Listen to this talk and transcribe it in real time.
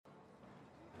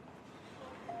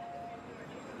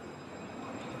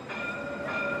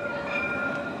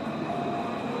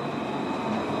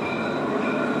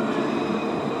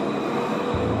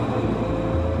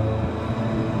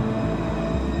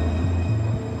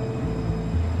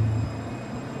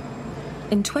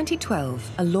In 2012,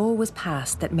 a law was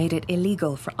passed that made it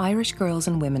illegal for Irish girls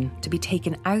and women to be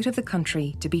taken out of the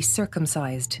country to be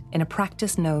circumcised in a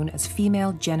practice known as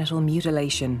female genital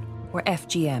mutilation, or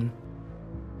FGM.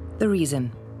 The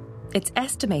reason? It's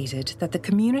estimated that the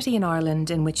community in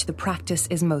Ireland in which the practice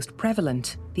is most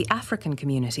prevalent, the African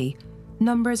community,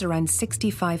 numbers around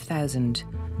 65,000.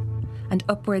 And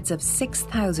upwards of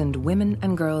 6,000 women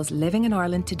and girls living in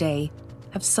Ireland today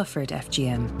have suffered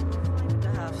FGM.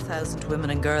 5,500 women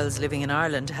and girls living in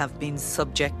Ireland have been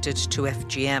subjected to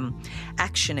FGM.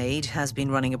 ActionAid has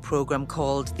been running a programme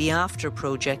called the After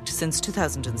Project since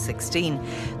 2016.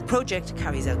 The project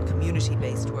carries out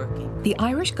community-based working. The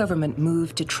Irish government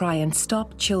moved to try and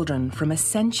stop children from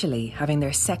essentially having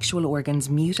their sexual organs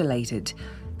mutilated,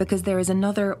 because there is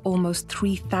another almost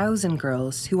 3,000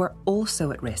 girls who are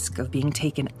also at risk of being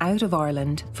taken out of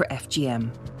Ireland for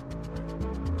FGM.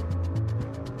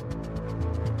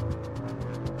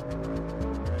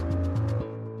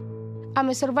 I'm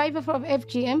a survivor of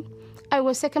FGM. I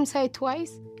was circumcised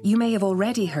twice. You may have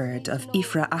already heard of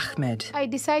Ifrah Ahmed. I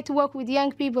decided to work with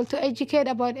young people to educate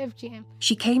about FGM.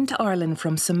 She came to Ireland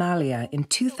from Somalia in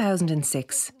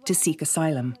 2006 to seek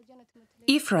asylum.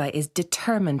 Ifrah is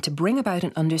determined to bring about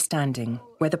an understanding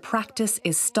where the practice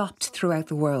is stopped throughout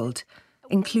the world,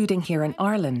 including here in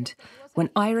Ireland, when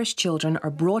Irish children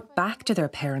are brought back to their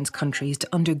parents' countries to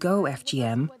undergo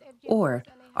FGM or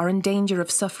are in danger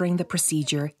of suffering the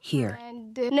procedure here.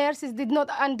 And the nurses did not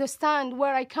understand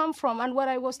where I come from and what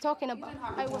I was talking about.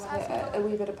 I was asking a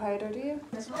wee bit of powder, do you?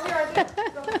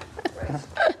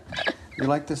 You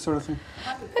like this sort of thing?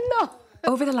 No.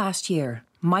 Over the last year,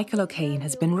 Michael O'Kane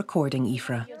has been recording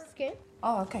Ifrah.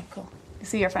 Oh, okay, cool. You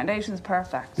see, your foundation's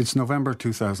perfect. It's November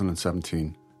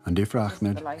 2017, and Ifrah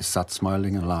Ahmed is sat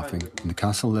smiling and laughing in the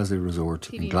Castle Leslie Resort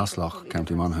in Glaslough,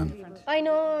 County Monaghan. I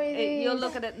know. You'll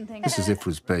look at it and think... This is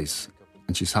Ifrah's base,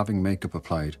 and she's having makeup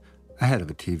applied ahead of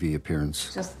a TV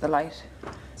appearance. Just the light.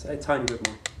 It's a tiny bit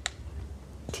more.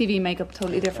 TV makeup,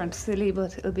 totally different. Silly,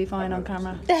 but it'll be fine on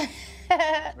camera.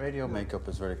 Radio makeup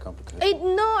is very complicated.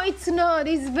 No, it's not.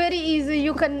 It's very easy.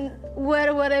 You can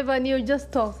wear whatever and you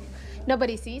just talk.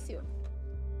 Nobody sees you.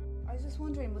 I was just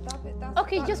wondering, would that be...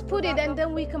 Okay, just put it and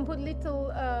then we can put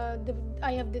little...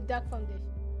 I have the dark foundation.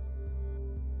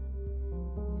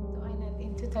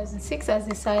 In 2006 as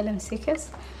asylum seekers.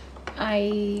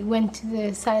 I went to the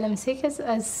asylum seekers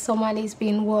as Somalis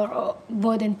been in war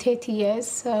more than 30 years.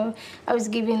 So I was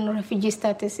given refugee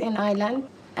status in Ireland.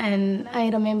 And I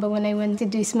remember when I went to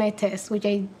do smear test, which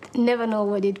I never know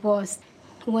what it was.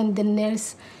 When the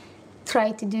nurse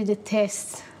tried to do the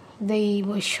test, they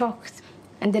were shocked.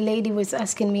 And the lady was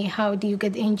asking me, how do you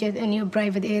get injured in your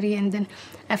private area? And then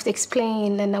I have to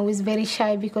explain, and I was very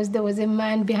shy because there was a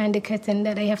man behind the curtain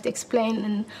that I have to explain.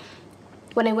 And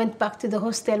when I went back to the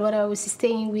hostel where I was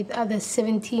staying with other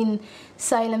 17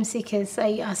 asylum seekers,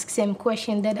 I asked same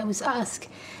question that I was asked.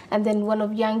 And then one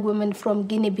of young women from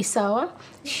Guinea-Bissau,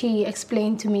 she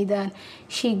explained to me that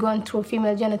she gone through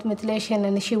female genital mutilation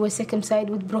and she was circumcised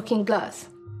with broken glass.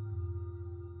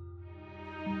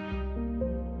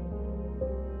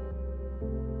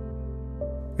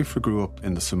 Ifrah grew up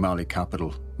in the Somali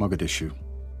capital, Mogadishu.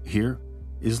 Here,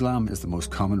 Islam is the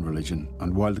most common religion,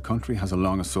 and while the country has a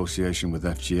long association with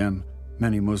FGM,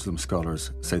 many Muslim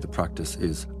scholars say the practice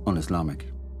is un-Islamic.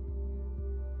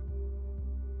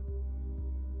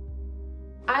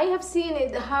 I have seen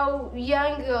it, how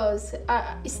young girls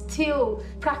still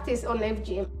practice on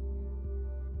FGM.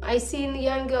 I've seen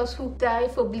young girls who die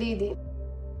for bleeding.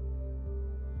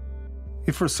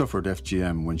 Ifrah suffered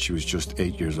FGM when she was just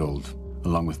 8 years old,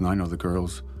 along with 9 other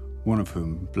girls, one of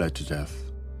whom bled to death.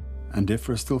 And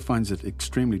Ifrah still finds it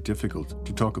extremely difficult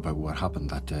to talk about what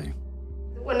happened that day.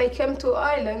 When I came to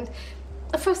Ireland,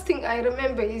 the first thing I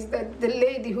remember is that the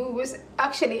lady who was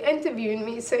actually interviewing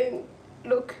me saying,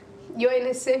 look, you're in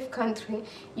a safe country,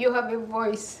 you have a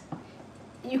voice,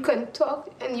 you can talk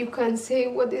and you can say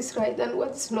what is right and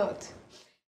what's not.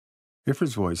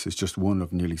 Ifrah's voice is just one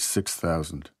of nearly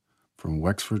 6,000, from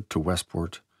Wexford to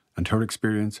Westport, and her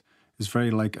experience is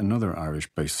very like another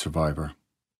Irish-based survivor.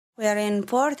 We are in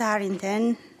Port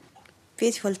Harrington,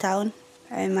 beautiful town,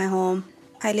 in my home.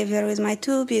 I live here with my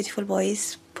 2 beautiful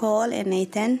boys, Paul and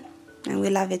Nathan, and we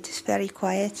love it. It's very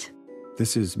quiet.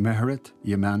 This is Meheret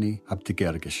Yemani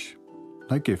Abdigergish.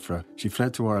 Like Ifrah, she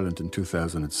fled to Ireland in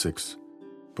 2006,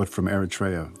 but from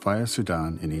Eritrea via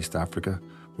Sudan in East Africa,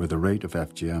 where the rate of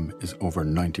FGM is over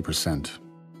 90%.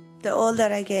 The older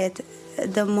I get,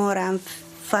 the more I'm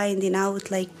finding out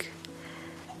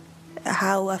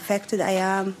how affected I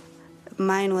am.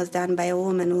 Mine was done by a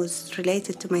woman who's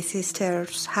related to my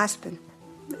sister's husband.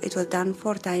 It was done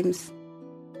 4 times.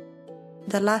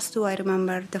 The last two I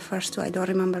remember, the first two I don't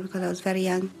remember because I was very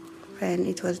young. And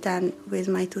it was done with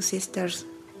my two sisters.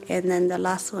 And then the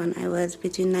last one, I was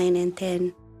between 9 and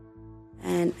 10.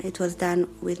 And it was done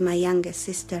with my youngest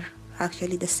sister,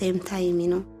 actually the same time,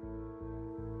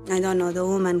 I don't know, the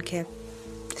woman kept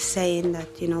saying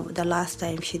that, the last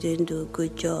time she didn't do a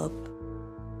good job.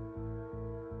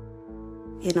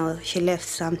 She left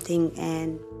something,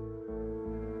 and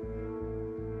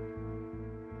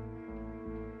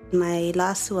my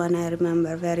last one I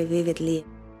remember very vividly.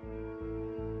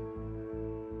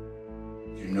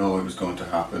 You know it was going to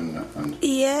happen?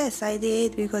 Yes, I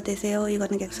did, because they say, oh, you're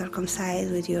going to get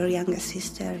circumcised with your youngest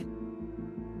sister.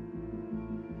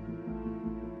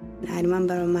 I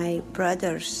remember my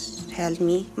brothers held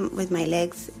me with my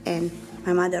legs, and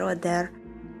my mother was there.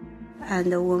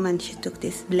 And the woman, she took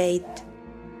this blade.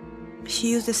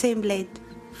 She used the same blade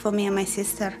for me and my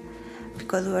sister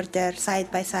because we were there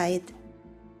side by side.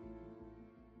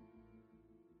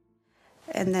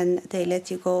 And then they let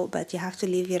you go, but you have to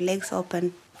leave your legs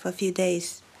open for a few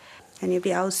days. And you'll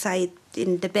be outside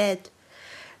in the bed.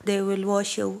 They will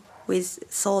wash you with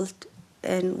salt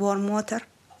and warm water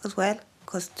as well,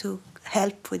 because to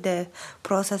help with the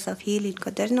process of healing,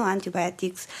 because there's no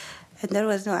antibiotics and there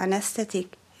was no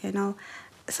anesthetic,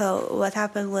 So what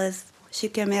happened was she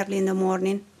came early in the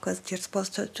morning, because you're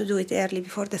supposed to do it early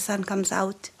before the sun comes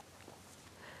out.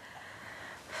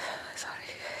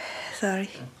 Sorry.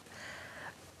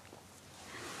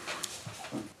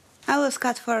 I was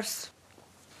cut first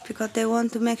because they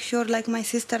want to make sure, like, my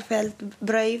sister felt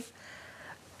brave,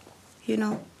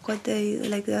 because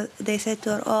they said to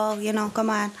her, oh, come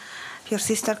on, your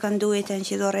sister can do it, and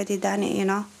she's already done it,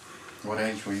 What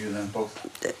age were you then,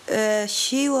 both?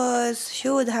 She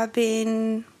would have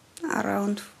been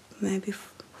around maybe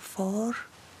 4.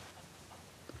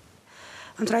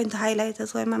 I'm trying to highlight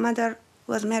as well. My mother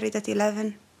was married at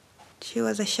 11. She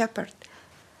was a shepherd.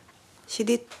 She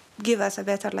did give us a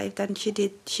better life than she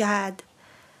had.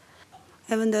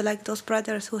 Even though, like, those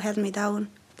brothers who held me down,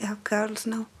 they have girls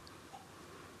now.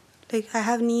 Like, I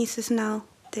have nieces now.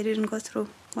 They didn't go through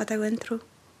what I went through.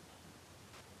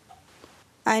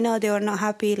 I know they were not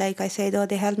happy, like I said,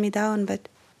 they held me down, but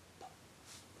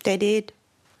they did,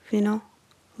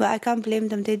 But I can't blame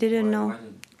them, they didn't know.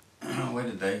 Why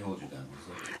did they hold you down?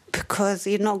 Because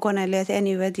you're not going to let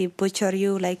anybody butcher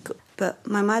you, but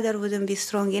my mother wouldn't be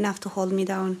strong enough to hold me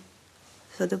down.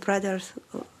 So the brothers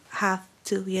have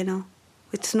to,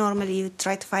 It's normally you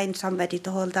try to find somebody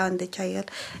to hold down the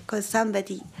child, because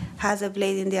somebody has a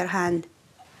blade in their hand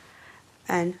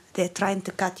and they're trying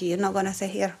to cut you. You're not going to say,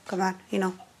 here, come on,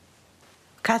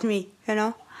 cut me,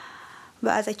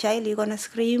 But as a child, you're going to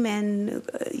scream, and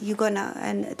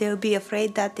and they'll be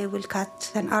afraid that they will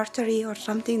cut an artery or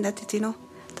something that,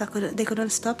 they couldn't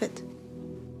stop it.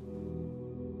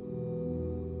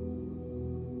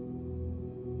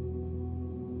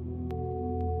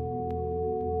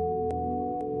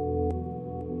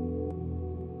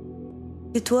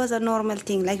 It was a normal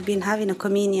thing, like having a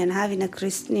communion, having a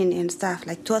christening and stuff.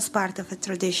 Like, it was part of a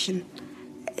tradition.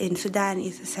 In Sudan,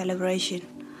 it's a celebration.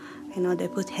 They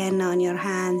put henna on your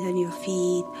hands and your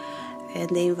feet, and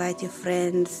they invite your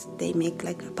friends. They make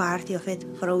like a party of it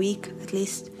for a week at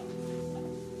least.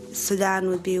 Sudan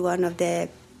would be one of the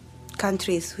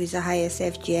countries with the highest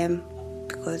FGM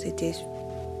because it is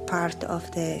part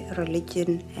of the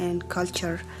religion and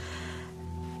culture.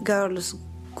 Girls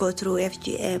go through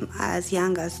FGM as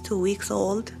young as 2 weeks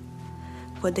old,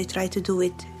 but they try to do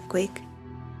it quick.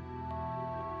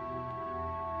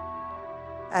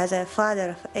 As a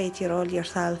father of an 8-year-old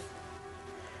yourself,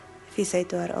 if you say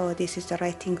to her, oh, this is the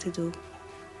right thing to do, you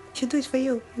should do it for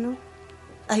you,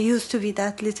 I used to be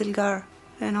that little girl,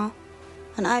 and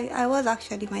I was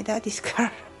actually my daddy's girl.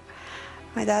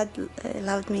 My dad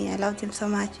loved me, I loved him so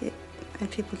much, and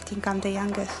people think I'm the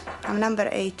youngest. I'm number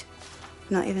 8.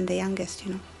 Not even the youngest,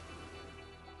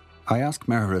 I asked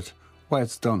Meheret why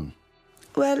it's done.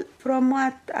 Well, from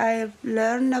what I've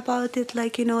learned about it,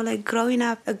 like growing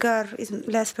up, a girl is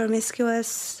less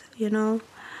promiscuous,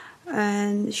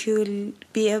 and she will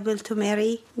be able to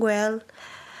marry well.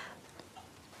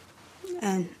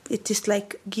 And it is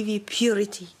like give you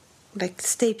purity, like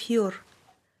stay pure.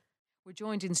 We're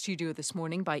joined in studio this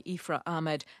morning by Ifra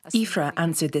Ahmed. Ifra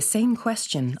answered the same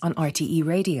question on RTE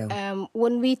Radio.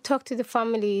 When we talk to the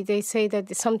family, they say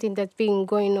that it's something that's been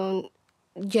going on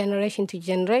generation to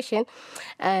generation.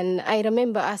 And I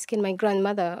remember asking my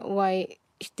grandmother, why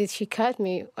did she cut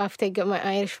me after I got my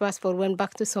Irish passport, went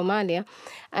back to Somalia?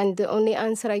 And the only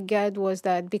answer I got was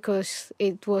that because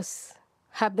it was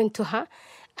happened to her,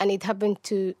 and it happened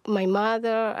to my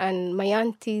mother and my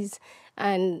aunties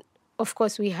and of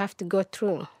course, we have to go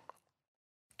through.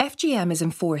 FGM is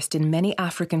enforced in many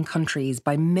African countries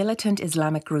by militant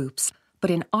Islamic groups,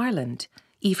 but in Ireland,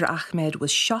 Ifrah Ahmed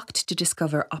was shocked to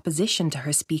discover opposition to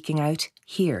her speaking out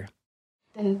here.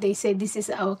 And they said, this is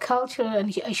our culture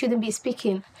and I shouldn't be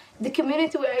speaking. The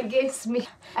community were against me.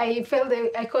 I felt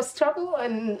that I caused trouble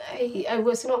and I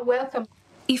was not welcome.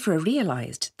 Ifrah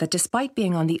realised that despite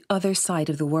being on the other side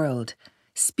of the world,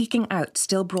 speaking out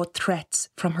still brought threats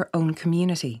from her own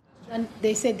community. And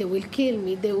they said they will kill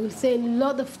me. They will say a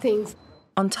lot of things.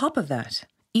 On top of that,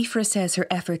 Ifrah says her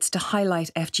efforts to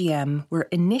highlight FGM were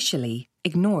initially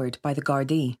ignored by the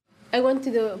Gardaí. I went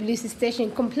to the police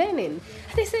station complaining.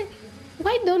 They said,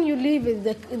 why don't you leave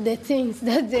the things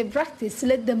that they practice?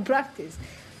 Let them practice.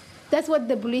 That's what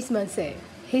the policeman said.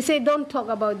 He said, don't talk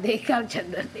about their culture.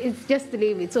 It's just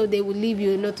leave it. So they will leave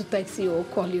you, not to text you or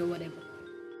call you or whatever.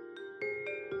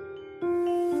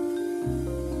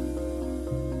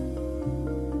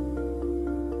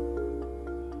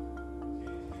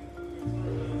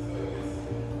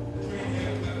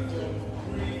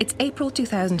 It's April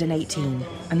 2018,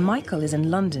 and Michael is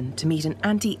in London to meet an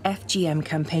anti-FGM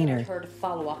campaigner Her to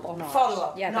follow up on ours. Follow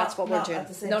up. Yeah, that's what we're doing.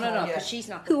 No, because she's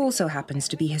not. who also happens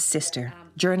to be his sister,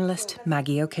 journalist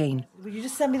Maggie O'Kane. Will you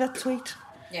just send me that tweet?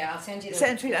 Yeah, I'll send you the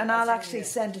Send a tweet and I'll actually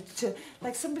send it to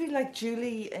like somebody like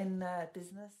Julie in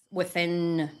business.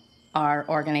 Within our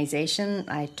organisation,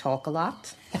 I talk a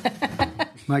lot.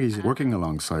 Maggie's working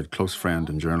alongside close friend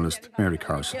and journalist Mary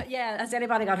Carson. Yeah, has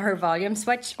anybody got her volume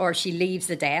switch? Or she leaves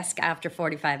the desk after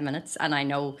 45 minutes and I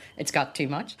know it's got too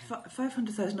much.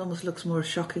 500,000 almost looks more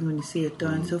shocking when you see it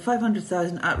down. So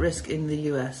 500,000 at risk in the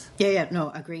US. Yeah,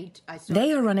 no, agreed.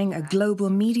 They are running a global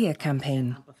media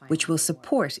campaign which will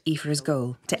support Ifrah's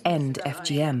goal to end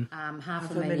FGM.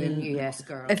 $500,000 US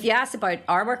girls. If you ask about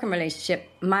our working relationship,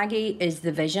 Maggie is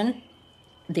the vision,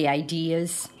 the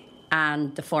ideas,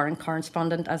 and the foreign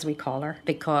correspondent, as we call her,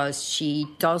 because she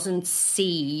doesn't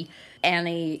see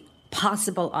any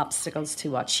possible obstacles to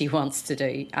what she wants to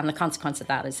do. And the consequence of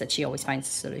that is that she always finds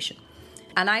a solution.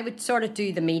 And I would sort of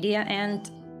do the media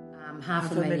end.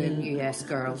 $500,000 US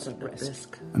girls at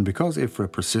risk. And because Ifrah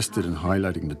persisted in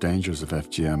highlighting the dangers of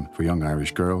FGM for young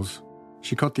Irish girls,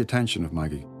 she caught the attention of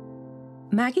Maggie.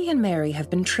 Maggie and Mary have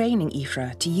been training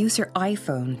Ifrah to use her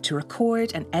iPhone to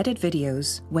record and edit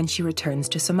videos when she returns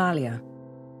to Somalia.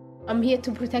 I'm here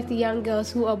to protect the young girls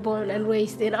who are born and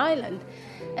raised in Ireland.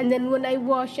 And then when I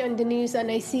watch on the news and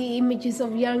I see images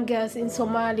of young girls in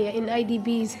Somalia, in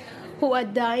IDBs, who are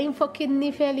dying for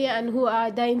kidney failure and who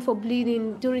are dying for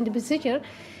bleeding during the procedure,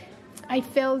 I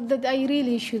felt that I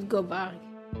really should go back.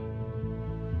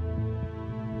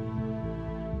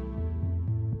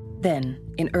 Then,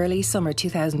 in early summer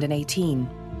 2018,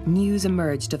 news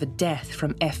emerged of a death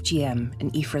from FGM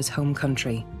in Ifrah's home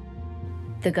country.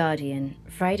 The Guardian,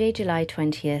 Friday, July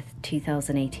 20th,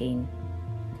 2018.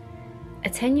 A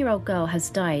 10-year-old girl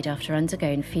has died after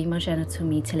undergoing female genital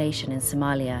mutilation in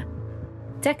Somalia.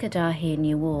 Decca Dahir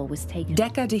Nuar was taken...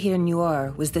 Decca Dahir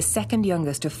Nuar was the second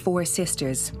youngest of 4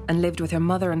 sisters and lived with her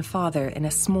mother and father in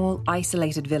a small,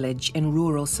 isolated village in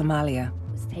rural Somalia.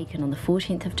 ...was taken on the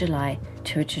 14th of July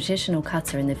to a traditional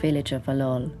cutter in the village of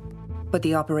Valol. But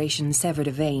the operation severed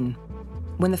a vein.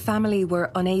 When the family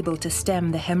were unable to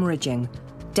stem the hemorrhaging,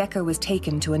 Decca was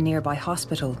taken to a nearby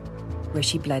hospital, where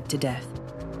she bled to death.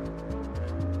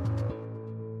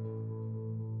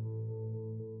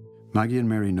 Maggie and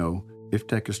Mary know if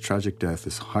Decca's tragic death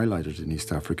is highlighted in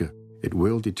East Africa, it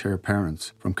will deter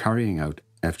parents from carrying out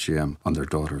FGM on their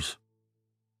daughters.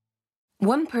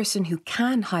 One person who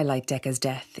can highlight Decca's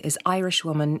death is Irish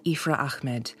woman Ifrah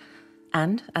Ahmed.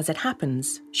 And, as it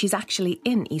happens, she's actually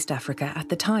in East Africa at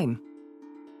the time.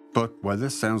 But while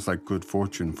this sounds like good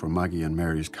fortune for Maggie and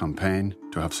Mary's campaign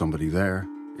to have somebody there,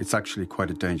 it's actually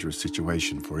quite a dangerous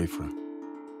situation for Ifrah.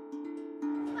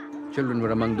 Children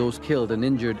were among those killed and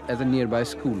injured as a nearby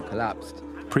school collapsed.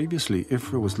 Previously,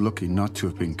 Ifrah was lucky not to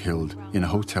have been killed in a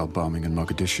hotel bombing in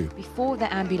Mogadishu. Before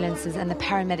the ambulances and the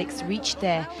paramedics reached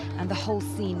there, and the whole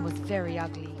scene was very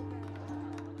ugly.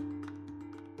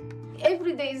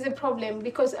 Every day is a problem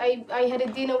because I had a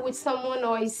dinner with someone,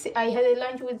 or I had a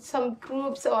lunch with some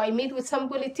groups, or I meet with some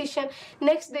politician.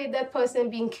 Next day, that person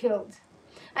being killed.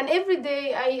 And every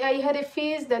day I had a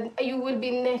fear that you will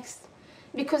be next,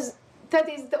 because that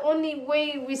is the only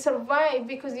way we survive,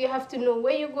 because you have to know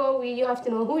where you go, you have to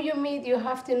know who you meet, you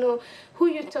have to know who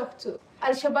you talk to.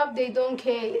 Al-Shabaab, they don't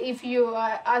care if you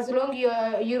are, as long as you're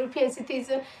a European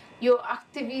citizen, you're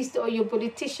activist or you're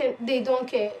politician, they don't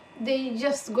care. They're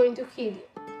just going to kill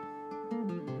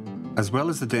you. As well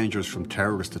as the dangers from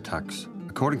terrorist attacks,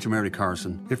 according to Mary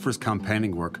Carson, Ifrah's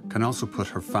campaigning work can also put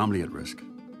her family at risk.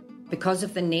 because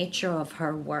of the nature of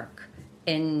her work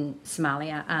in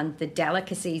Somalia and the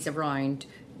delicacies around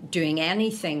doing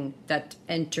anything that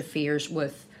interferes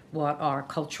with what are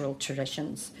cultural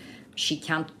traditions, she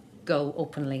can't go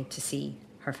openly to see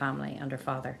her family and her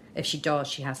father. If she does,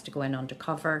 she has to go in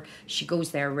undercover. She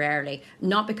goes there rarely,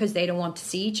 not because they don't want to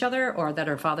see each other or that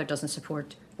her father doesn't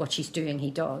support what she's doing,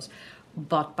 he does.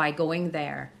 But by going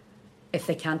there, if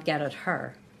they can't get at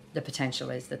her, the potential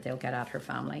is that they'll get at her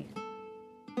family.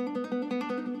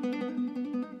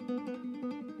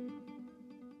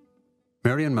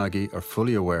 Mary and Maggie are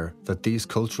fully aware that these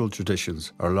cultural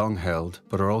traditions are long held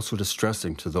but are also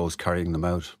distressing to those carrying them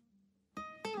out.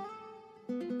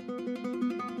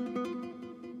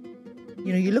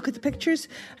 You know, you look at the pictures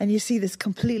and you see this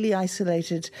completely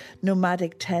isolated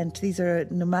nomadic tent. These are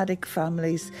nomadic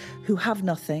families who have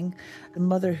nothing. A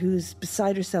mother who's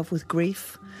beside herself with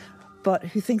grief, but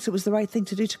who thinks it was the right thing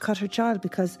to do to cut her child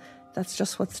because that's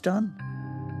just what's done.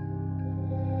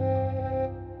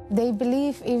 They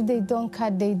believe if they don't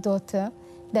cut their daughter,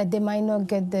 that they might not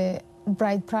get the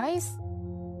bride price.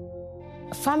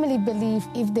 Family believe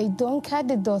if they don't cut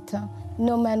the daughter,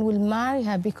 no man will marry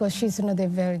her because she's not a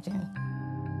virgin.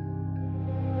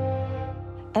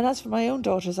 And as for my own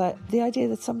daughters, the idea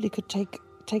that somebody could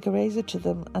take a razor to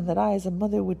them and that I as a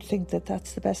mother would think that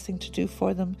that's the best thing to do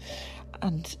for them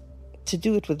and to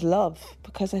do it with love,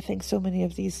 because I think so many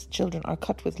of these children are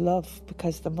cut with love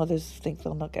because the mothers think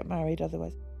they'll not get married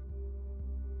otherwise.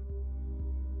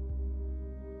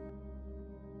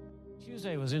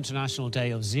 Tuesday was International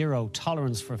Day of Zero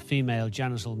Tolerance for Female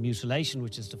Genital Mutilation,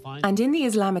 which is defined... And in the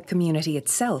Islamic community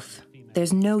itself,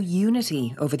 there's no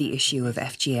unity over the issue of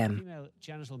FGM.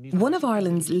 One of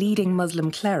Ireland's leading Muslim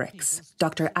clerics,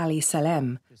 Dr. Ali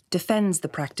Salem, defends the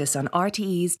practice on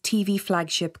RTE's TV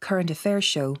flagship current affairs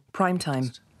show,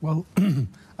 Primetime. Well,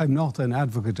 I'm not an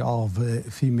advocate of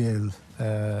female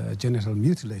genital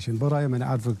mutilation, but I am an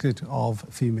advocate of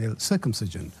female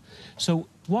circumcision. So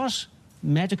what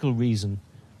medical reason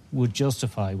would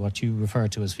justify what you refer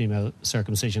to as female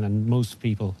circumcision and most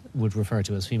people would refer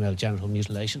to as female genital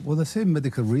mutilation? Well, the same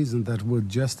medical reason that would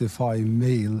justify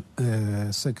male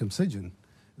circumcision.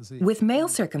 With male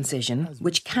circumcision,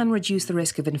 which can reduce the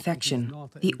risk of infection,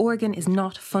 the organ is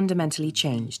not fundamentally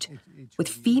changed. With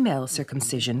female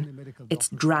circumcision, it's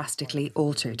drastically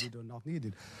altered.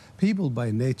 People by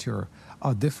nature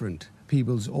are different.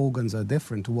 People's organs are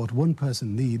different. What one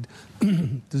person needs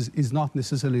is not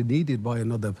necessarily needed by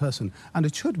another person, and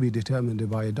it should be determined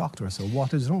by a doctor. So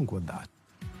what is wrong with that?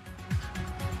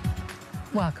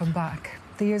 Welcome back.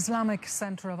 The Islamic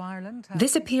Centre of Ireland...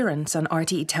 This appearance on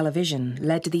RTE television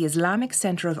led to the Islamic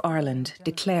Centre of Ireland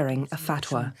declaring a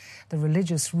fatwa. The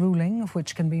religious ruling,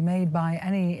 which can be made by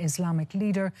any Islamic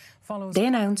leader, follows... They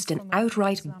announced an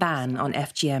outright ban on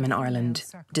FGM in Ireland,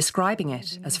 describing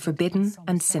it as forbidden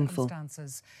and sinful.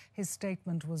 His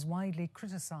statement was widely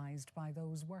criticised by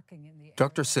those working in the...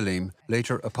 Dr. Salim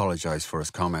later apologised for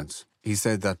his comments. He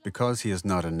said that because he is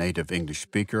not a native English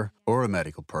speaker or a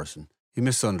medical person, he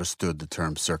misunderstood the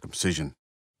term circumcision.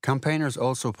 Campaigners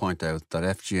also point out that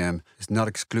FGM is not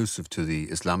exclusive to the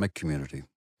Islamic community.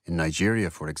 In Nigeria,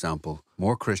 for example,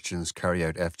 more Christians carry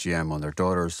out FGM on their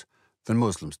daughters than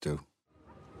Muslims do.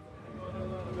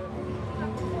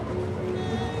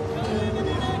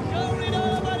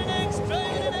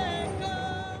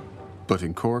 But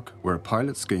in Cork, where a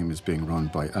pilot scheme is being run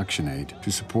by ActionAid to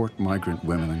support migrant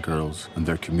women and girls and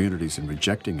their communities in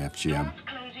rejecting FGM,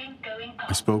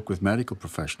 I spoke with medical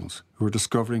professionals who are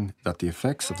discovering that the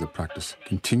effects of the practice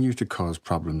continue to cause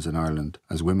problems in Ireland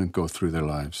as women go through their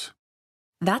lives.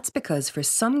 That's because for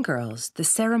some girls, the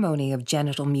ceremony of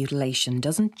genital mutilation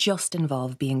doesn't just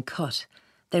involve being cut.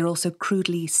 They're also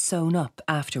crudely sewn up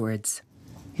afterwards.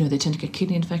 You know, they tend to get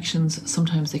kidney infections.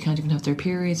 Sometimes they can't even have their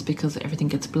periods because everything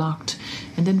gets blocked.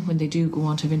 And then when they do go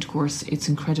on to have intercourse, it's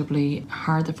incredibly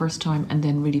hard the first time and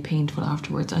then really painful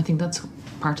afterwards. I think that's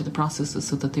part of the process is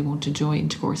so that they won't enjoy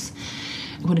intercourse.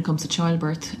 When it comes to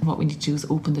childbirth, what we need to do is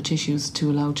open the tissues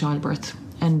to allow childbirth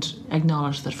and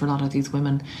acknowledge that for a lot of these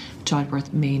women,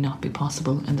 childbirth may not be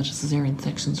possible and that a caesarean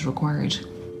section is required.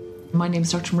 My name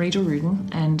is Dr. Marie O'Riordan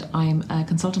and I'm a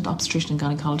consultant obstetrician and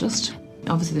gynaecologist.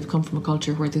 Obviously they've come from a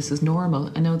culture where this is normal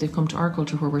and now they've come to our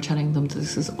culture where we're telling them that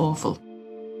this is awful.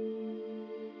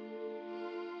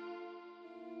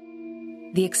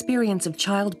 The experience of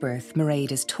childbirth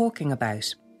Mairead is talking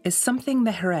about is something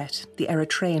Meheret, the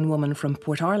Eritrean woman from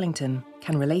Portarlington,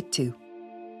 can relate to.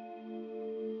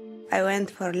 I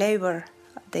went for labor.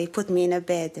 They put me in a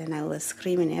bed and I was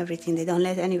screaming everything. They don't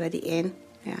let anybody in.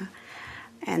 Yeah.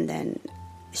 And then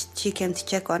she came to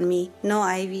check on me. No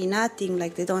IV, nothing,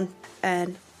 like they don't.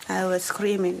 And I was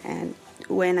screaming, and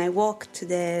when I walked to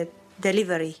the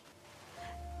delivery,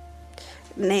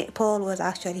 Paul was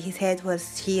actually, his head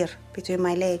was here between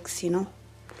my legs, you know.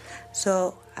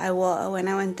 So when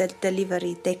I went to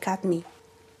delivery, they cut me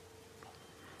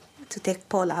to take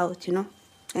Paul out, you know.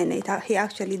 And he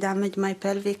actually damaged my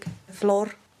pelvic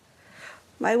floor.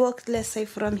 I walked, let's say,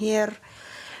 from here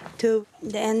to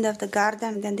the end of the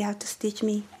garden, then they have to stitch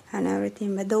me and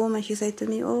everything. But the woman, she said to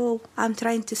me, "Oh, I'm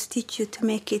trying to stitch you to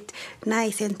make it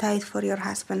nice and tight for your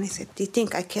husband." I said, "Do you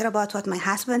think I care about what my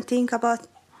husband think about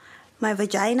my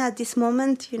vagina at this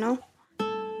moment, you know?"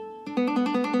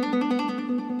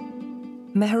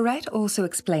 Meheret also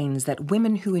explains that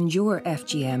women who endure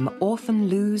FGM often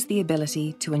lose the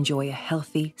ability to enjoy a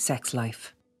healthy sex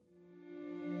life.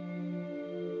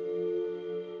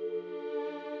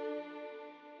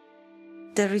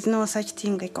 There is no such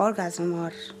thing like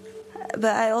orgasm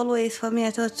but I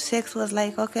thought sex was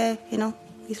like, okay, you know,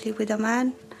 we sleep with a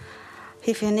man,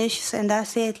 he finishes and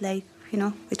that's it, like, you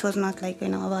know, it was not like, you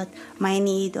know, about my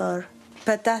need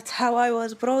but that's how I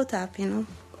was brought up, you know.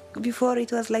 Before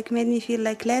it was like, made me feel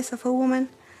like less of a woman.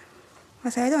 I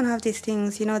said, I don't have these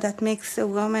things, you know, that makes a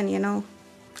woman, you know,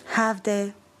 have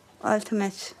the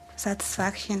ultimate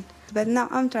satisfaction. But now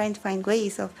I'm trying to find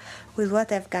ways with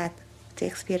what I've got to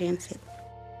experience it.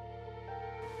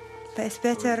 But it's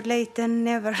better late than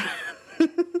never.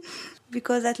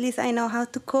 Because at least I know how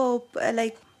to cope.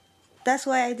 Like, that's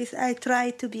why I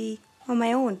try to be on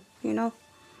my own, you know.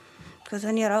 Because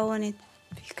on your own, you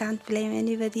can't blame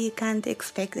anybody, you can't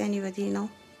expect anybody, you know.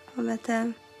 But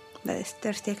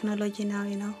there's technology now,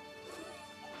 you know.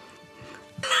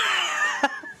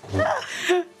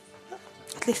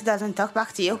 At least it doesn't talk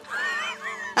back to you.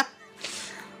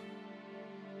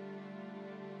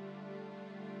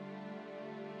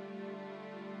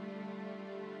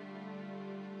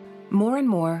 More and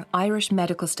more Irish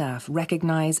medical staff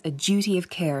recognise a duty of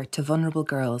care to vulnerable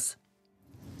girls.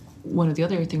 One of the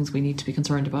other things we need to be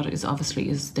concerned about is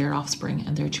their offspring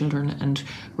and their children, and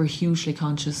we're hugely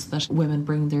conscious that women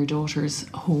bring their daughters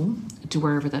home to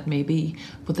wherever that may be,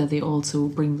 but that they also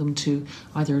bring them to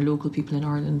either local people in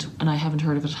Ireland, and I haven't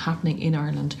heard of it happening in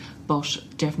Ireland, but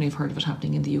definitely have heard of it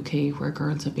happening in the UK where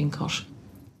girls have been cut.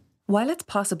 While it's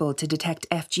possible to detect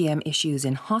FGM issues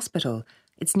in hospital,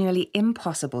 it's nearly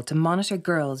impossible to monitor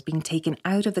girls being taken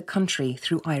out of the country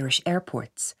through Irish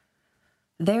airports.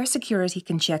 Their security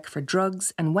can check for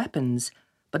drugs and weapons,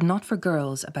 but not for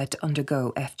girls about to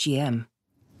undergo FGM.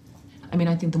 I mean,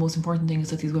 I think the most important thing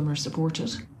is that these women are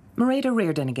supported. Mairead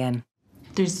Reardon again.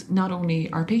 There's not only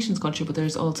our patients' culture, but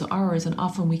there's also ours, and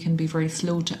often we can be very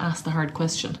slow to ask the hard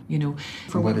question, you know.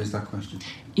 What is that question?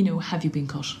 You know, have you been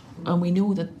cut? And we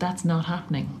know that that's not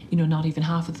happening. You know, not even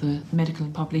half of the medical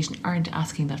population aren't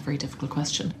asking that very difficult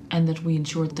question, and that we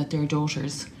ensure that their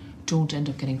daughters don't end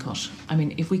up getting cut. I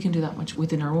mean, if we can do that much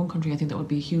within our own country, I think that would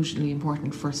be a hugely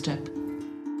important first step.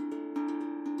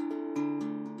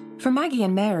 For Maggie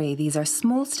and Mary, these are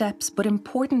small steps but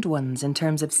important ones in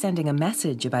terms of sending a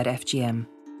message about FGM.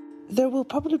 There will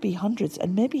probably be hundreds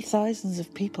and maybe thousands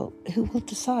of people who will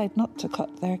decide not to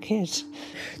cut their kid.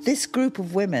 This group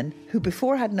of women who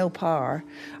before had no power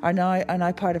are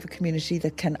now part of a community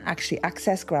that can actually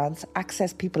access grants,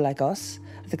 access people like us,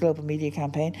 the Global Media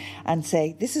Campaign, and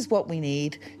say, this is what we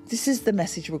need, this is the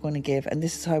message we're going to give, and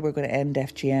this is how we're going to end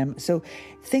FGM. So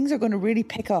things are going to really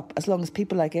pick up as long as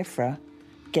people like IFRA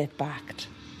get backed.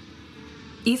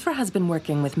 IFRA has been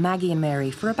working with Maggie and Mary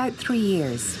for about 3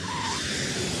 years.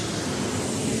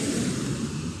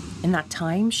 In that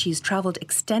time, she's travelled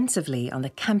extensively on the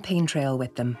campaign trail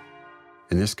with them.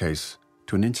 In this case,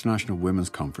 to an international women's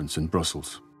conference in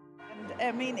Brussels. And,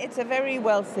 I mean, it's a very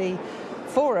wealthy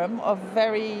forum of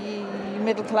very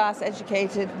middle-class,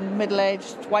 educated,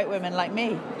 middle-aged white women like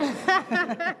me.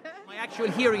 My actual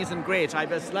hearing isn't great. I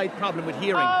have a slight problem with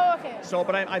hearing. Oh, okay. So,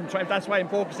 but I'm trying. That's why I'm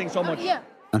focusing so much. Yeah.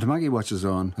 And Maggie watches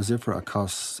on as IFRA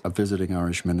accosts a visiting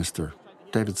Irish minister,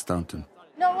 David Staunton.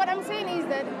 No, what I'm saying is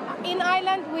that in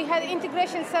Ireland we had an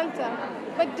integration centre,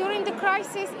 but during the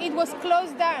crisis it was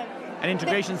closed down. An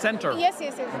integration centre? Yes.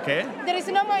 Okay. There is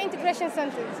no more integration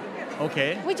centres.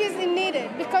 Okay. Which is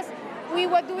needed because we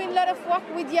were doing a lot of work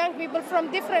with young people from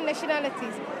different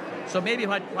nationalities. So maybe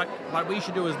what we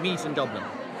should do is meet in Dublin.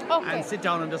 Okay. And sit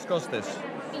down and discuss this.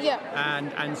 Yeah.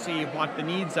 And see what the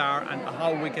needs are and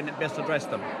how we can best address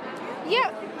them.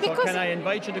 Yeah, because... So can I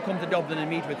invite you to come to Dublin and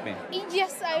meet with me?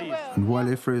 Yes, I will. And while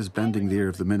IFRA is bending the ear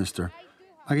of the minister,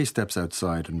 Maggie steps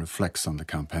outside and reflects on the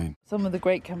campaign. Some of the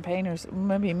great campaigners,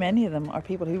 maybe many of them, are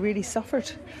people who really suffered.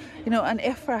 You know, and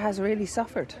Ifra has really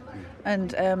suffered.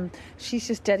 And she's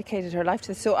just dedicated her life to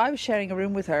this. So I was sharing a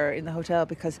room with her in the hotel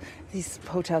because these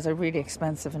hotels are really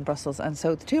expensive in Brussels. And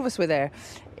so the two of us were there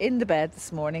in the bed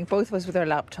this morning, both of us with our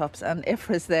laptops. And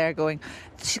Ifra's there going,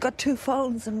 she's got two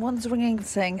phones and one's ringing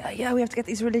saying, yeah, we have to get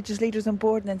these religious leaders on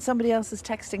board. And then somebody else is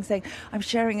texting saying, I'm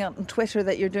sharing it on Twitter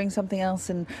that you're doing something else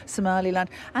in Somaliland.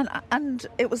 And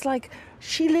it was like,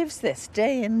 she lives this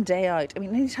day in, day out. I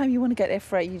mean, anytime you want to get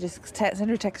Ifra, you just send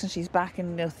her a text and she's back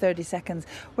in 30 seconds.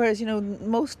 Whereas,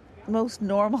 most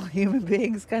normal human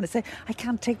beings kind of say, I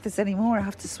can't take this anymore, I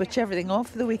have to switch everything off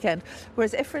for the weekend.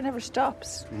 Whereas Ifra never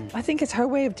stops. I think it's her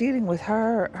way of dealing with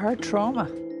her trauma.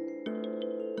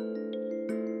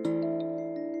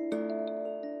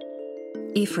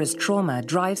 Ifra's trauma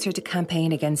drives her to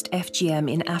campaign against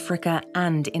FGM in Africa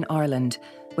and in Ireland,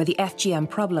 where the FGM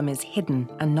problem is hidden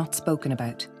and not spoken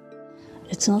about.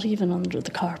 It's not even under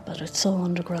the carpet, it's so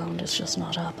underground, it's just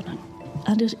not happening.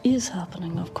 And it is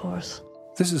happening, of course.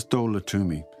 This is Dola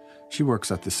Toomey. She works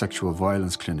at the Sexual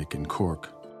Violence Clinic in Cork.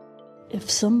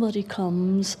 If somebody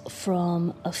comes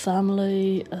from a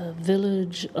family, a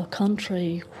village, a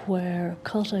country where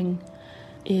cutting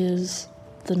is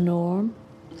the norm,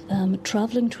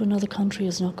 travelling to another country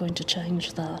is not going to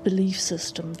change that belief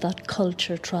system. That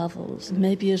culture travels.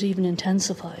 Maybe it even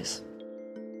intensifies.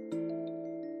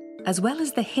 As well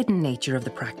as the hidden nature of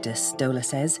the practice, Dola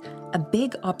says, a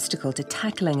big obstacle to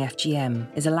tackling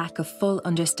FGM is a lack of full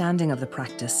understanding of the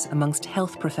practice amongst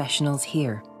health professionals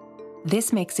here.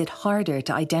 This makes it harder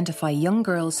to identify young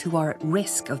girls who are at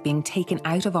risk of being taken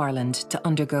out of Ireland to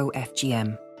undergo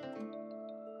FGM.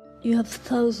 You have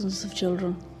thousands of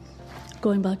children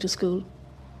going back to school.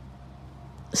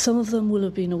 Some of them will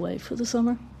have been away for the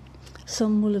summer.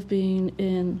 Some will have been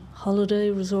in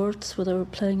holiday resorts where they were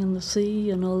playing in the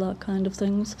sea and all that kind of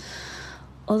things.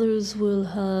 Others will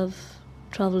have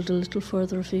travelled a little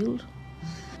further afield.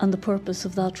 And the purpose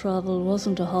of that travel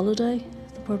wasn't a holiday.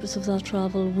 The purpose of that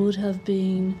travel would have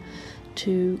been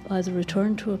to either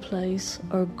return to a place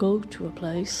or go to a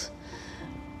place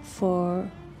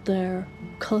for their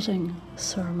cutting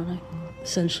ceremony,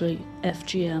 essentially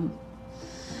FGM.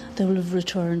 They will have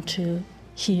returned to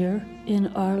here in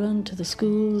Ireland, to the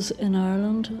schools in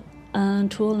Ireland,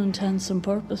 and to all intents and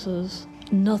purposes,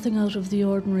 nothing out of the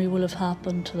ordinary will have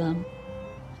happened to them.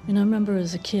 I mean, I remember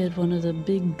as a kid, one of the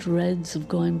big dreads of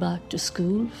going back to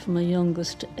school from my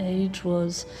youngest age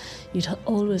was you'd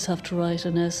always have to write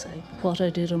an essay, what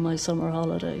I did on my summer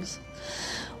holidays.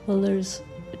 Well, there's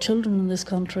children in this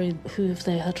country who, if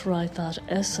they had to write that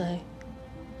essay,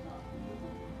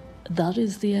 that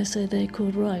is the essay they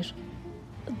could write.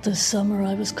 The summer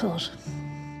I was cut.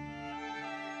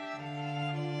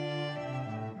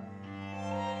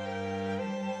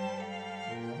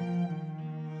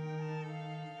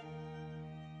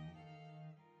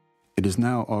 It is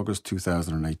now August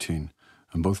 2018,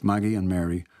 and both Maggie and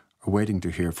Mary are waiting to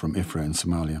hear from Ifra in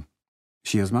Somalia.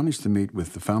 She has managed to meet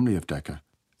with the family of Decca,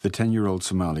 the 10-year-old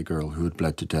Somali girl who had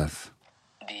bled to death.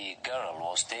 The girl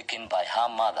was taken by her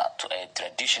mother to a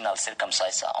traditional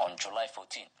circumciser on July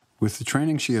 14. With the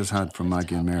training she has had from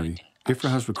Maggie and Mary, Ifra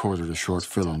has recorded a short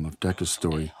film of Decca's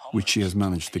story, which she has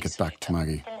managed to get back to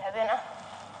Maggie.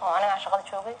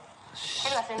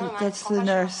 That's the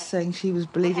nurse saying she was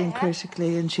bleeding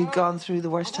critically and she'd gone through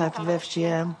the worst type of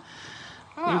FGM.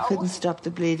 We couldn't stop the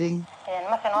bleeding.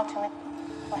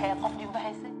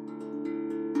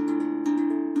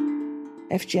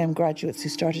 FGM graduates who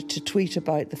started to tweet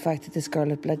about the fact that this girl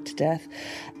had bled to death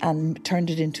and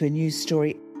turned it into a news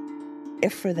story.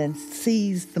 Ifra then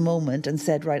seized the moment and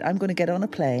said, right, I'm going to get on a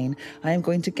plane, I am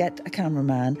going to get a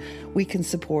cameraman, we can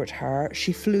support her.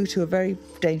 She flew to a very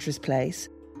dangerous place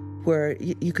where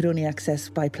you could only access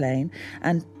by plane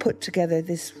and put together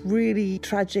this really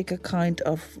tragic account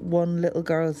of one little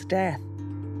girl's death.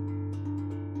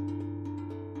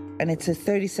 And it's a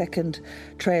 30-second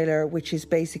trailer which is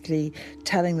basically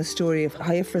telling the story of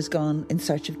how Ifra's gone in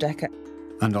search of Decca.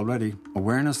 And already,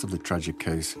 awareness of the tragic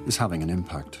case is having an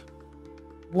impact.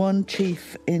 One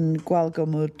chief in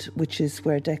Gwalgamud, which is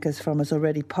where Decca's from, has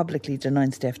already publicly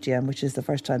denounced FGM, which is the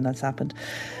first time that's happened.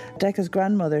 Decca's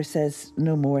grandmother says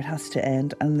no more, it has to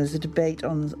end. And there's a debate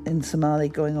in Somali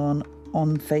going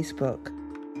on Facebook.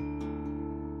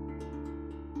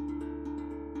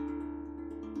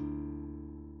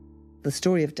 The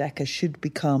story of Decca should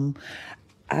become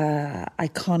an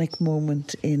iconic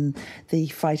moment in the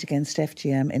fight against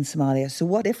FGM in Somalia. So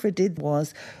what Ifra did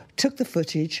was took the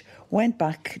footage, went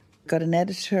back, got an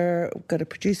editor, got a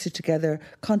producer together,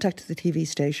 contacted the TV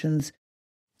stations.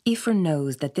 Aoife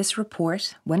knows that this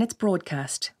report, when it's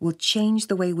broadcast, will change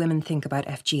the way women think about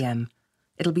FGM.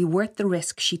 It'll be worth the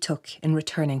risk she took in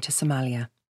returning to Somalia.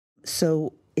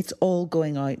 So it's all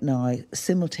going out now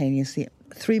simultaneously.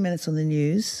 3 minutes on the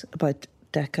news about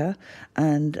Decca,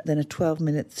 and then a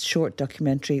 12-minute short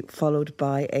documentary followed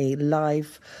by a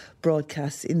live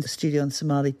broadcast in the studio on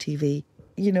Somali TV.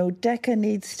 You know, Decca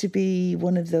needs to be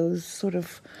one of those sort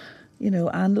of, you know,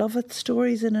 Anne Lovett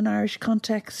stories in an Irish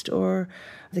context, or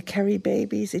the Kerry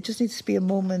babies. It just needs to be a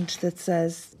moment that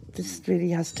says, this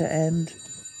really has to end.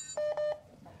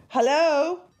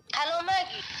 Hello? Hello,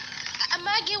 Maggie.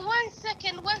 Maggie, one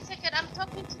second. I'm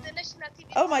talking to the national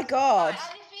TV. Oh, my God.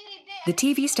 The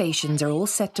TV stations are all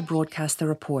set to broadcast the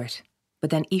report, but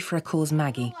then Aoife calls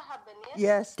Maggie.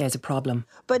 Yes. There's a problem.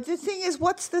 But the thing is,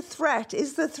 what's the threat?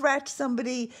 Is the threat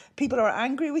people are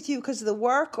angry with you because of the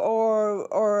work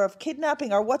or of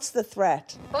kidnapping, or what's the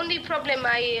threat? Only problem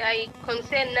I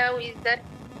concern now is that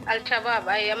Al-Shabaab.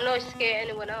 I am not scared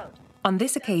anyone else. On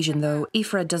this occasion, though,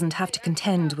 Aoife doesn't have to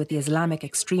contend with the Islamic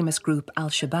extremist group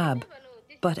Al-Shabaab,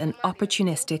 but an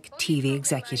opportunistic TV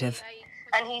executive.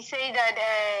 And he said that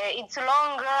it's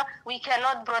longer, we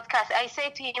cannot broadcast. I say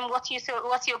to him, what's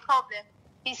your problem?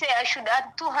 He said I should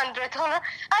add $200.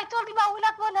 I told him I will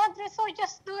add 100, so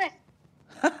just do it.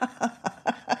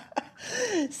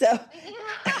 So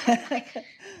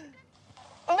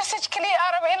message kaliya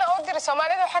arab ina u diro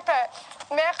Soomaalida xataa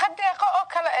meeqa deeqo oo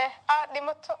kale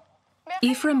dhimato.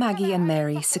 Aoife, Maggie and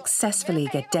Mary successfully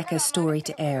get Decca's story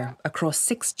to air across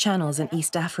 6 channels in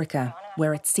East Africa,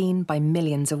 where it's seen by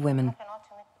millions of women.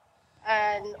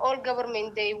 And all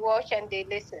government, they watch and they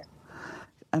listen.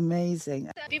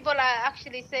 Amazing. People are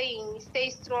actually saying, stay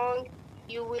strong,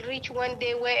 you will reach one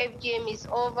day where FGM is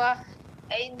over.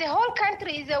 The whole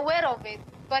country is aware of it,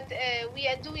 but we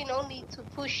are doing only to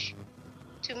push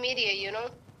to media, you know.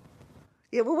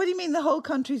 Yeah, well, what do you mean the whole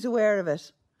country's aware of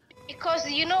it? Because,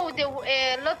 you know,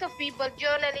 a lot of people,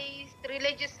 journalists,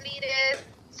 religious leaders,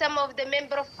 some of the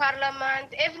member of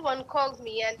parliament, everyone calls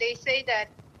me and they say that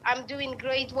I'm doing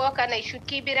great work and I should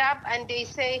keep it up, and they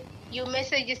say your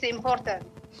message is important.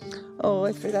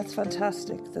 Oh, that's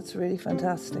fantastic. That's really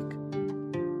fantastic.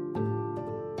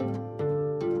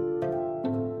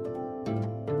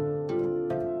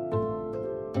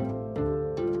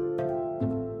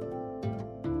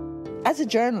 As a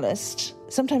journalist,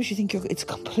 sometimes you think it's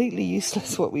completely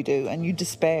useless what we do, and you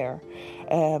despair.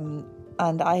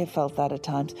 And I have felt that at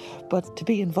times. But to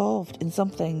be involved in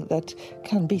something that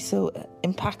can be so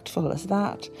impactful as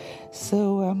that.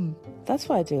 So that's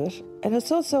why I do it. And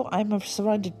it's also, I'm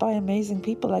surrounded by amazing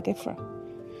people like Aoife.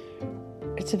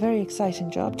 It's a very exciting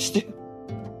job to do.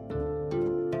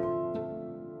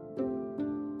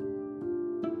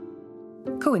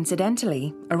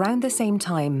 Coincidentally, around the same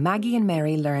time, Maggie and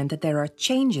Mary learned that there are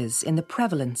changes in the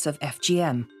prevalence of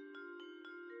FGM.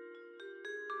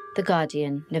 The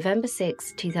Guardian, November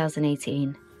 6,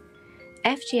 2018.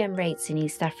 FGM rates in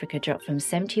East Africa dropped from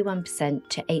 71%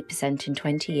 to 8% in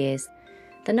 20 years.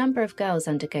 The number of girls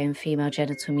undergoing female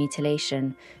genital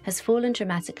mutilation has fallen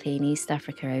dramatically in East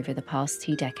Africa over the past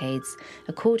 2 decades,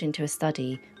 according to a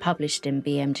study published in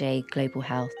BMJ Global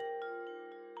Health.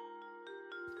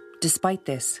 Despite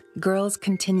this, girls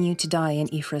continue to die in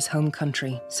Aoife's home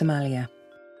country, Somalia.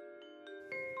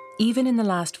 Even in the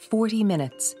last 40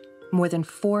 minutes, more than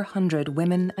 400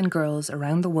 women and girls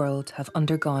around the world have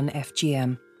undergone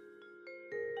FGM.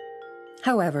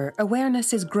 However,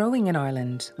 awareness is growing in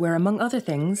Ireland, where, among other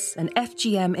things, an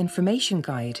FGM information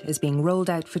guide is being rolled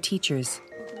out for teachers.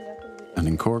 And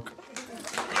in Cork,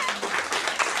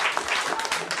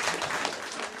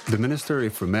 the Minister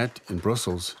Aoife met in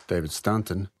Brussels, David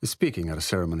Stanton, is speaking at a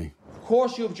ceremony. Of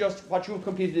course, what you've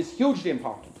completed is hugely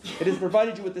important. It has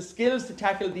provided you with the skills to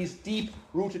tackle these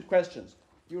deep-rooted questions.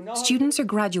 Students are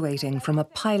graduating from a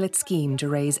pilot scheme to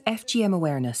raise FGM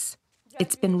awareness.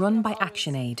 It's been run by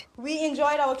ActionAid. We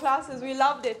enjoyed our classes, we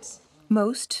loved it.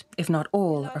 Most, if not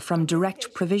all, are from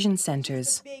direct provision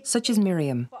centres, such as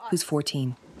Miriam, who's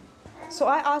 14. So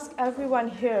I ask everyone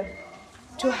here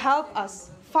to help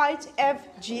us fight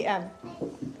FGM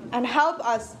and help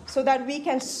us so that we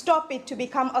can stop it to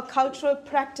become a cultural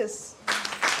practice.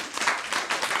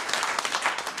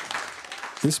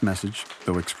 This message,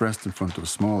 though expressed in front of a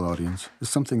small audience, is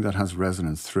something that has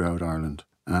resonance throughout Ireland.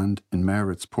 And in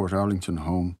Merritt's Portarlington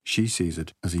home, she sees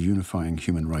it as a unifying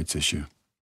human rights issue.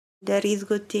 There is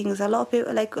good things, a lot of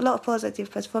people, like a lot of positive,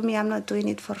 but for me, I'm not doing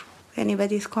it for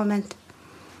anybody's comment.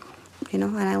 You know,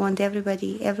 and I want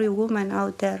everybody, every woman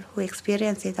out there who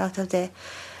experienced it, out of the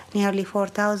nearly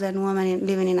 4,000 women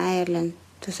living in Ireland,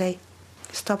 to say,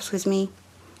 stops with me,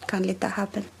 can't let that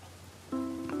happen.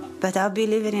 But I'll be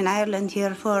living in Ireland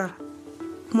here for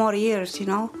more years, you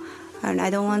know, and I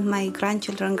don't want my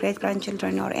grandchildren,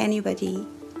 great-grandchildren, or anybody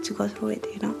to go through it,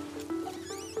 you know.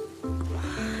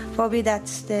 For me,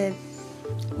 that's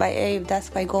my aim,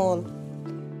 that's my goal.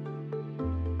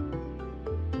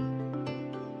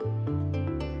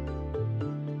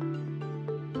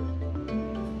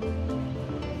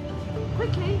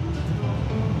 Quickly.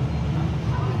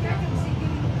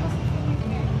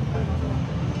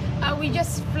 We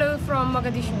just flew from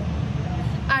Mogadishu,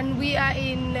 and we are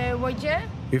in Wajir.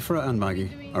 Ifra and Maggie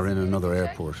are in another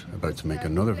airport, about to make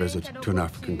another visit to an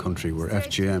African country where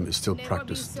FGM is still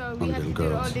practiced on little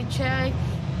girls.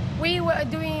 We were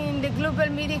doing the global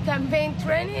media campaign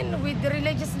training with the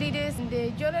religious leaders and the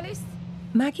journalists.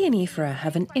 Maggie and Ifra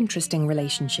have an interesting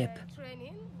relationship.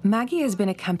 Maggie has been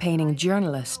a campaigning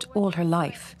journalist all her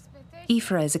life.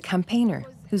 Ifra is a campaigner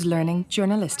who's learning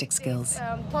journalistic skills.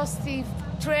 Positive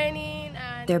training.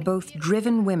 They're both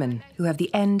driven women who have the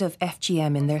end of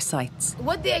FGM in their sights.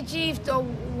 What they achieved or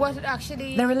what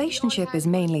actually... Their relationship is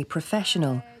mainly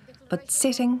professional, but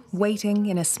sitting, waiting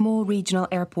in a small regional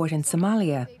airport in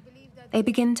Somalia, they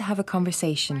begin to have a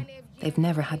conversation they've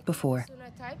never had before.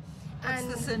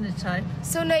 What's the Sunna type?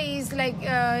 Sunna is like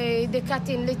the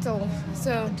cutting little,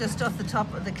 so... Just off the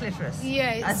top of the clitoris?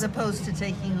 Yeah. As opposed to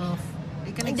taking off...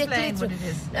 You can explain what it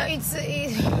is. No, it's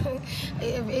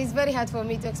very hard for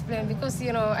me to explain because,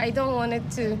 you know, I don't want it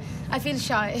to... I feel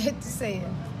shy to say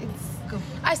it.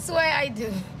 I swear I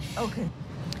do. Okay.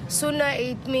 Sunna,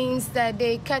 it means that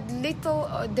they cut little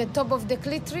the top of the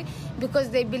clitoris because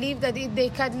they believe that if they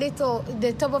cut little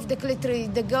the top of the clitoris,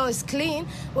 the girl is clean,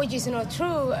 which is not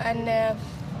true. And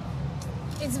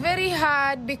it's very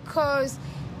hard because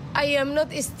I am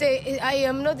not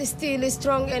still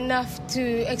strong enough to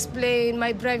explain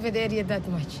my private area that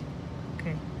much.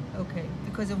 Okay.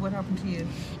 Because of what happened to you?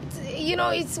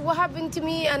 It's what happened to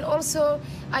me, and also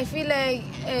I feel like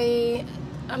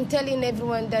I'm telling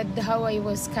everyone that how I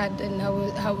was cut and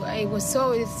how I was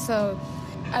so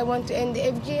I want to end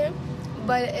FGM,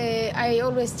 but I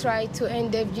always try to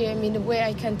end FGM in a way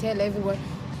I can tell everyone.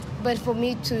 But for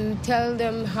me to tell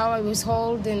them how I was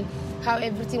held and how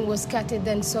everything was cut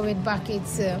and sew it back,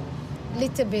 it's a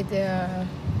little bit...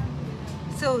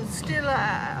 So still,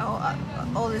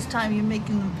 all this time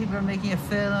people are making a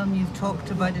film, you've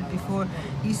talked about it before,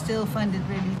 you still find it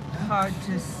really hard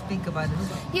to speak about it?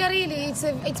 Yeah, really,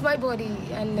 it's my body,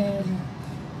 and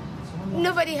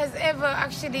nobody has ever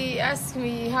actually asked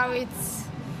me how it's...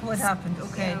 What happened,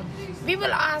 okay.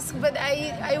 People ask, but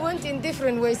I went in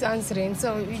different ways answering,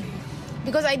 so...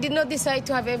 Because I did not decide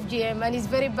to have FGM, and it's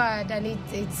very bad, and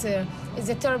it's a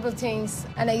terrible thing,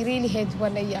 and I really hate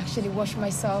when I actually wash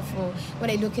myself or when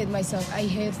I look at myself. I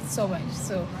hate it so much,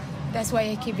 so that's why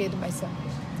I keep it myself.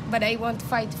 But I want to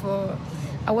fight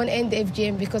I want to end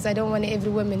FGM because I don't want every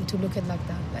woman to look at like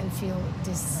that and feel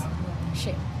this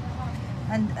shame.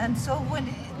 And so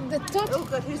when... The top... Oh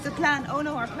God, here's the plan. Oh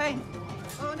no, our plane.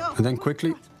 Oh no. And then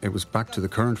quickly, it was back to the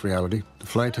current reality. The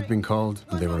flight had been called,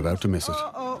 and they were about to miss it.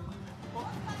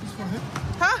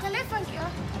 Huh?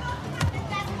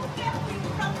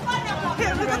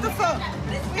 Here, look at the phone.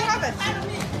 We have it.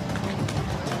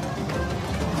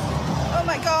 Oh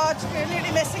my God, we're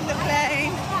nearly missing the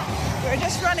plane. We're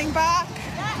just running back.